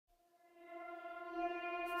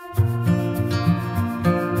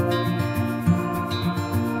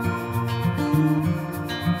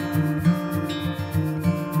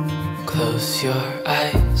Close your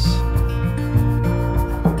eyes,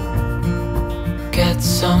 get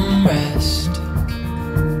some rest.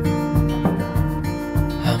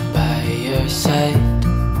 I'm by your side.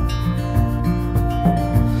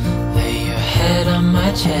 Lay your head on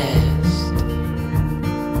my chest.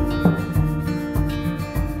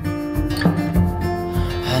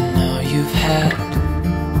 I know you've had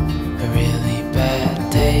a really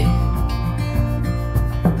bad day,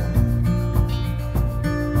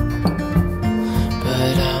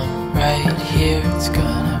 but I'm right here, it's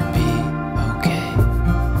gonna be okay.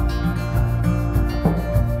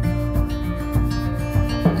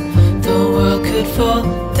 The world could fall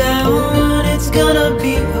down, it's gonna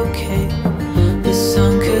be okay. The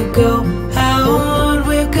sun could go out,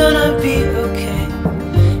 we're gonna be okay.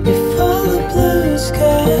 If all the blue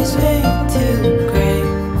skies fade to gray,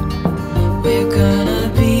 we're gonna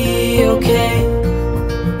be okay.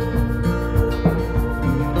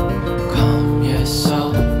 Calm your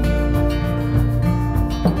soul,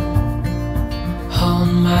 hold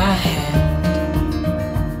my hand,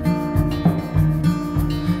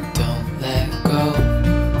 don't let go.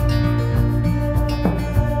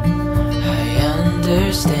 I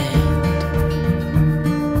understand.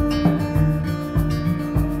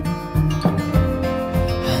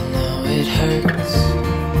 I know it hurts,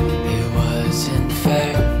 it wasn't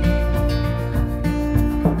fair.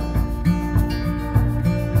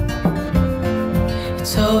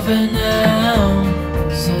 It's over now,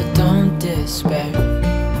 so don't despair.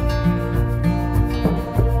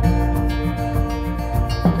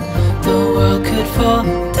 The world could fall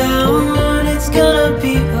down, it's gonna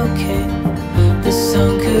be okay. The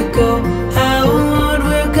sun could go out,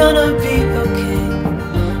 we're gonna be okay.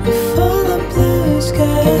 If all the blue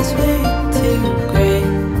skies fade to gray,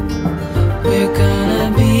 we're gonna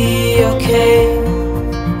be okay.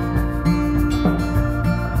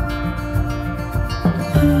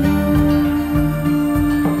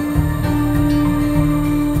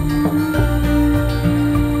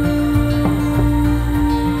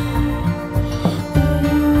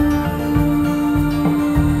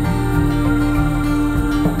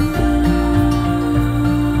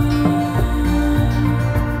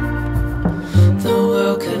 The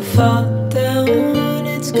world could fall